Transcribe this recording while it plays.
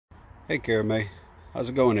Hey Kara May, how's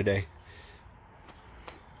it going today?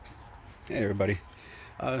 Hey everybody,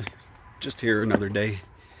 uh, just here another day.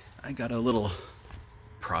 I got a little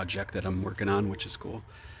project that I'm working on, which is cool.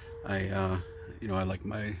 I like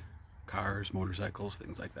my cars, motorcycles,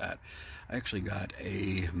 things like that. I actually got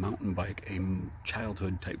a mountain bike, a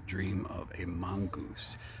childhood type dream of a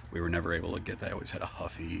Mongoose. We were never able to get that. I always had a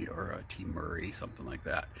Huffy or a T Murray, something like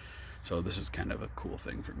that. So this is kind of a cool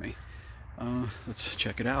thing for me. Let's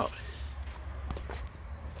check it out.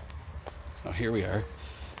 So here we are.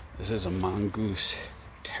 This is a Mongoose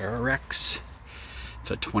Terrex. It's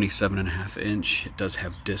a 27.5 inch. It does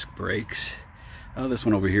have disc brakes. This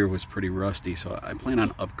one over here was pretty rusty, so I plan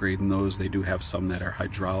on upgrading those. They do have some that are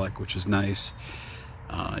hydraulic, which is nice.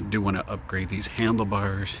 I do want to upgrade these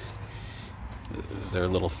handlebars. They're a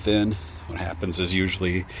little thin. What happens is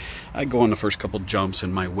usually I go on the first couple jumps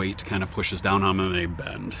and my weight kind of pushes down on them and they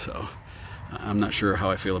bend. So I'm not sure how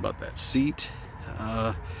I feel about that seat.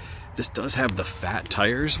 This does have the fat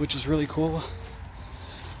tires, which is really cool.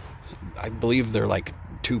 I believe they're like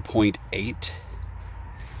 2.8,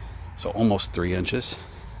 so almost 3 inches.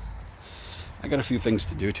 I got a few things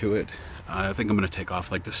to do to it. I think I'm going to take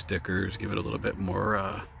off like the stickers, give it a little bit more,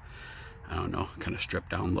 I don't know, kind of stripped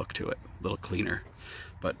down look to it, a little cleaner.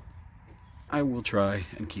 But I will try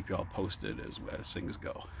and keep y'all posted as things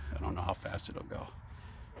go. I don't know how fast it'll go.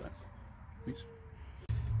 But, thanks.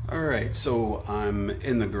 Alright, so I'm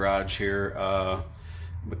in the garage here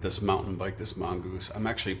with this mountain bike, this Mongoose. I'm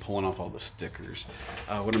actually pulling off all the stickers.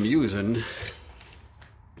 What I'm using,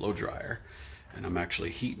 blow dryer, and I'm actually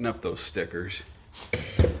heating up those stickers.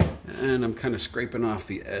 And I'm kind of scraping off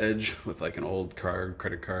the edge with like an old card,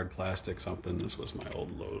 credit card, plastic, something. This was my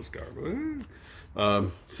old Lowe's card.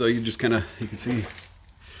 So you just kind of, you can see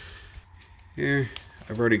here,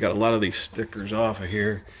 I've already got a lot of these stickers off of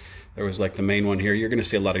here. There was like the main one here. You're going to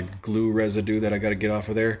see a lot of glue residue that I got to get off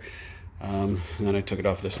of there. And then I took it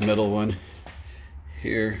off this middle one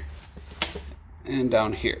here and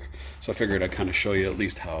down here. So I figured I'd kind of show you at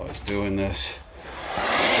least how I was doing this.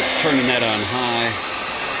 Just turning that on high,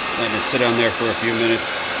 letting it sit on there for a few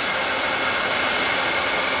minutes.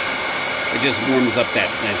 It just warms up that,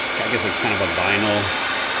 I guess it's kind of a vinyl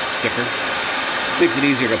sticker. Makes it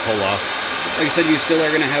easier to pull off. Like I said, you still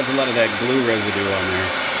are going to have a lot of that glue residue on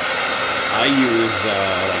there. I use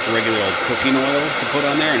like regular old cooking oil to put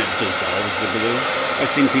on there and it dissolves the glue. I've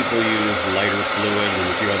seen people use lighter fluid and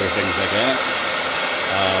a few other things like that.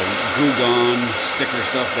 Glue gun, sticker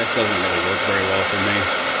stuff, that doesn't really work very well for me.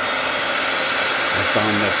 I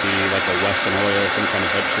found that like a Wesson oil, some kind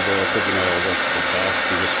of vegetable or cooking oil works the best.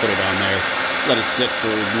 You just put it on there, let it sit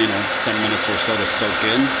for 10 minutes or so to soak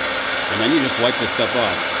in, and then you just wipe this stuff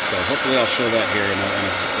off. So hopefully I'll show that here in a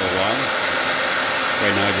little while.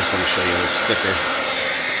 Right now I just want to show you this sticker.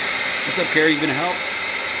 What's up, Carrie? You gonna help?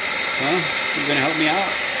 Huh? You gonna help me out?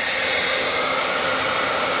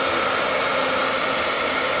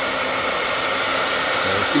 So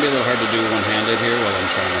it's gonna be a little hard to do one-handed here while I'm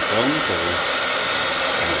trying to film because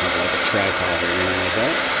I don't have like a tripod or anything like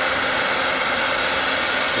that.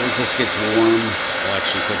 Once this gets warm, I'll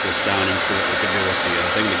actually put this down and see what we can do with the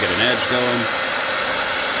thing to get an edge going.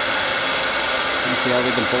 And see how we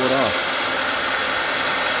can pull it off.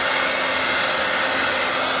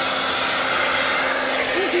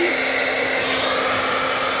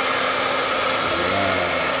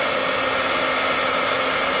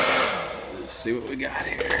 See what we got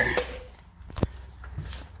here.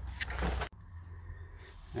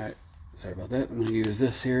 Alright, sorry about that. I'm going to use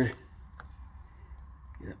this here.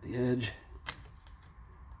 Get up the edge.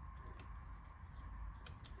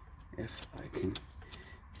 If I can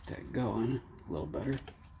get that going a little better.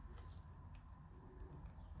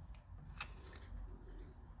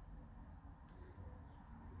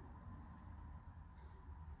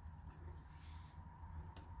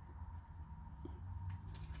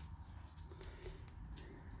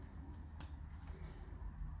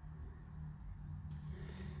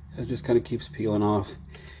 So it just kind of keeps peeling off.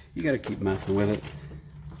 You got to keep messing with it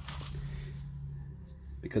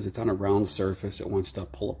because it's on a round surface. It wants to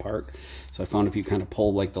pull apart. So I found if you kind of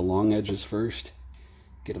pull like the long edges first,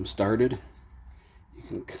 get them started, you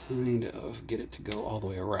can kind of get it to go all the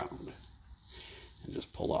way around and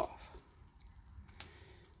just pull off.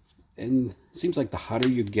 And it seems like the hotter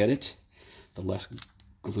you get it, the less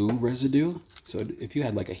glue residue. So if you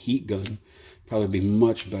had like a heat gun, probably be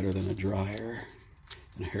much better than a dryer.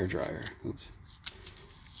 And a hair dryer. Oops.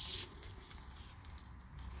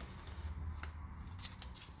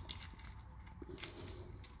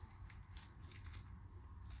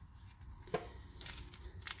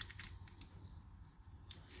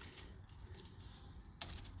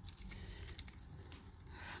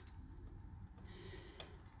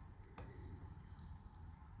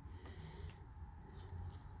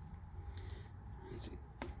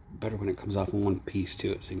 better when it comes off in one piece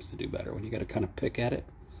too. It seems to do better. When you got to kind of pick at it,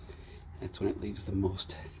 that's when it leaves the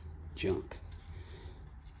most junk.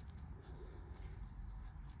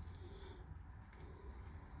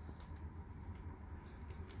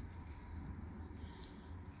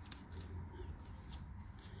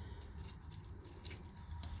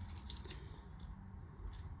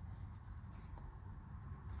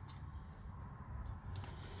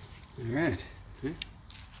 All right.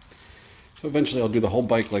 So eventually I'll do the whole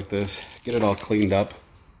bike like this, get it all cleaned up,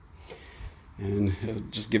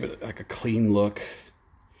 and just give it like a clean look.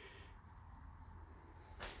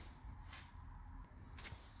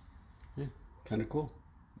 Yeah, kind of cool.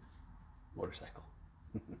 Motorcycle.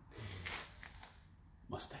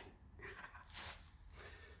 Mustang.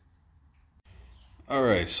 All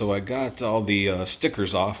right, so I got all the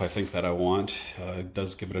stickers off, I think, that I want. It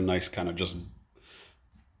does give it a nice kind of just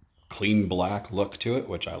clean black look to it,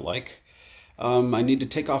 which I like. I need to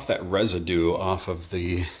take off that residue off of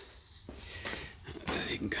the,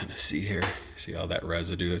 you can kind of see here, see all that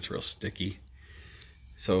residue, it's real sticky.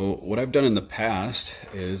 So what I've done in the past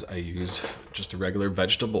is I use just a regular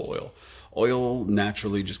vegetable oil. Oil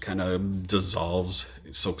naturally just kind of dissolves,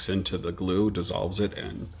 it soaks into the glue, dissolves it,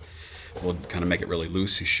 and will kind of make it really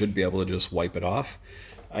loose. You should be able to just wipe it off.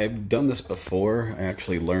 I've done this before. I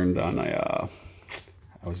actually learned on I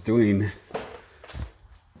was doing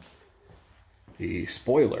the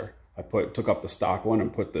spoiler. I took off the stock one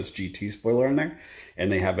and put this GT spoiler in there,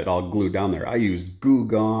 and they have it all glued down there. I used Goo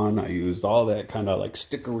Gone, I used all that kind of like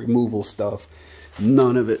sticker removal stuff.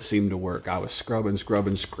 None of it seemed to work. I was scrubbing,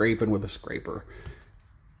 scraping with a scraper.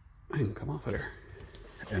 I didn't come off of there.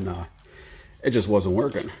 And it just wasn't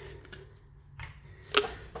working.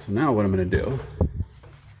 So now what I'm gonna do, I'm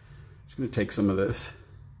just gonna take some of this,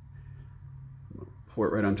 pour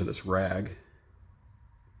it right onto this rag,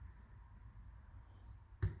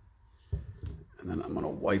 and then I'm gonna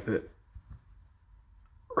wipe it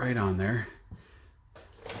right on there.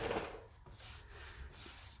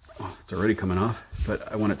 Oh, it's already coming off,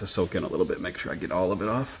 but I want it to soak in a little bit, make sure I get all of it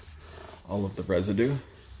off, all of the residue.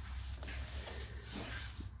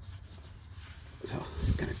 So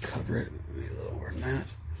I'm gonna cover it, maybe a little more than that.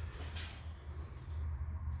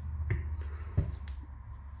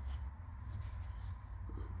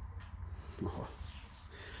 Oh.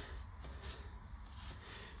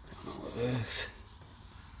 Down all of this.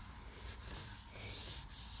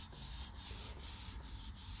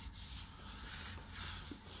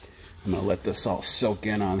 I'm gonna let this all soak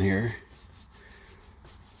in on here.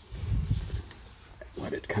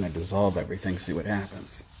 Let it kind of dissolve everything, see what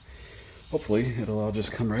happens. Hopefully it'll all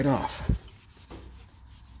just come right off.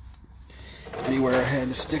 Anywhere I had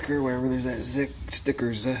a sticker, wherever there's that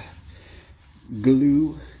stickers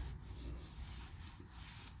glue.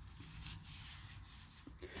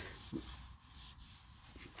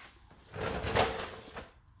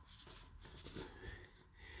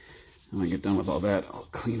 When I get done with all that, I'll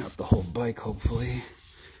clean up the whole bike, hopefully.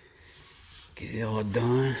 Get it all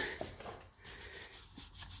done.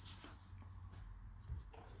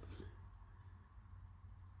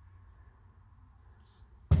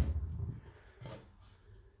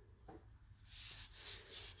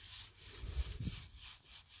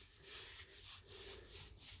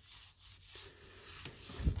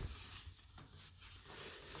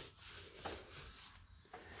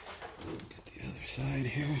 Get the other side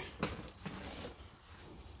here.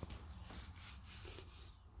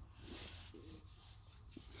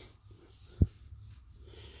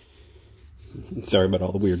 Sorry about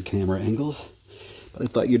all the weird camera angles, but I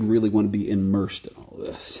thought you'd really want to be immersed in all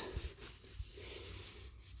this.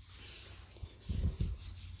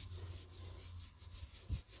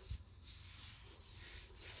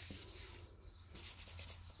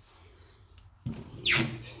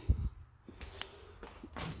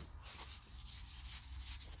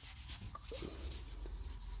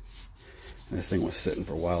 This thing was sitting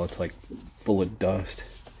for a while. It's like full of dust.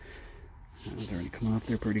 That one's already come off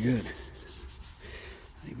there pretty good.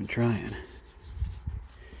 Not even trying.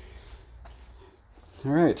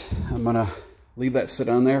 All right, I'm gonna leave that sit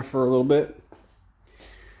on there for a little bit.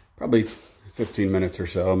 Probably 15 minutes or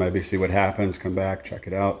so, maybe see what happens, come back, check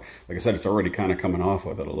it out. Like I said, it's already kind of coming off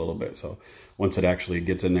with it a little bit. So once it actually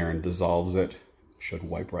gets in there and dissolves it, should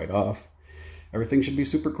wipe right off. Everything should be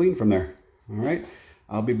super clean from there. All right,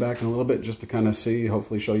 I'll be back in a little bit just to kind of see,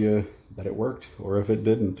 hopefully show you that it worked or if it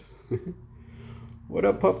didn't. What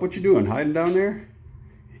up, pup? What you doing? Hiding down there?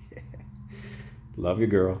 Love you,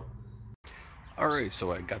 girl. All right,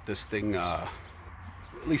 so I got this thing at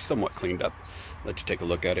least somewhat cleaned up. Let you take a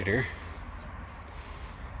look at it here.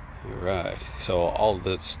 Alright, so all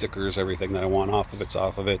the stickers, everything that I want off of it's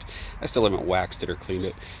off of it. I still haven't waxed it or cleaned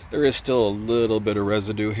it. There is still a little bit of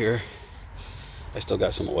residue here. I still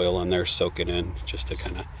got some oil on there soaking in just to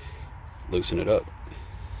kind of loosen it up.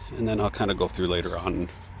 And then I'll kind of go through later on and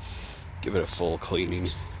give it a full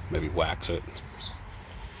cleaning, maybe wax it.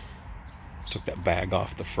 Took that bag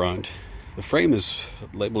off the front. The frame is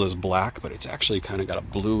labeled as black, but it's actually kind of got a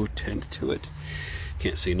blue tint to it.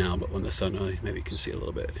 Can't see now, but when the sun, maybe you can see a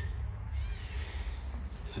little bit.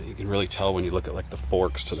 So you can really tell when you look at like the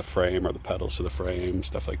forks to the frame or the pedals to the frame,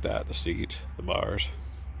 stuff like that, the seat, the bars.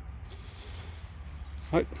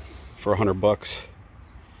 But for $100,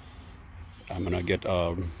 I'm gonna get,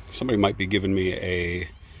 somebody might be giving me a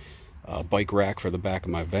bike rack for the back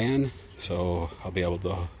of my van, so I'll be able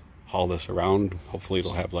to haul this around. Hopefully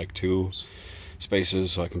it'll have like 2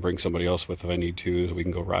 spaces so I can bring somebody else with if I need to, so we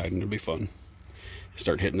can go riding. It'll be fun.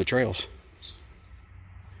 Start hitting the trails.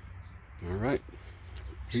 All right,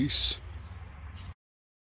 peace.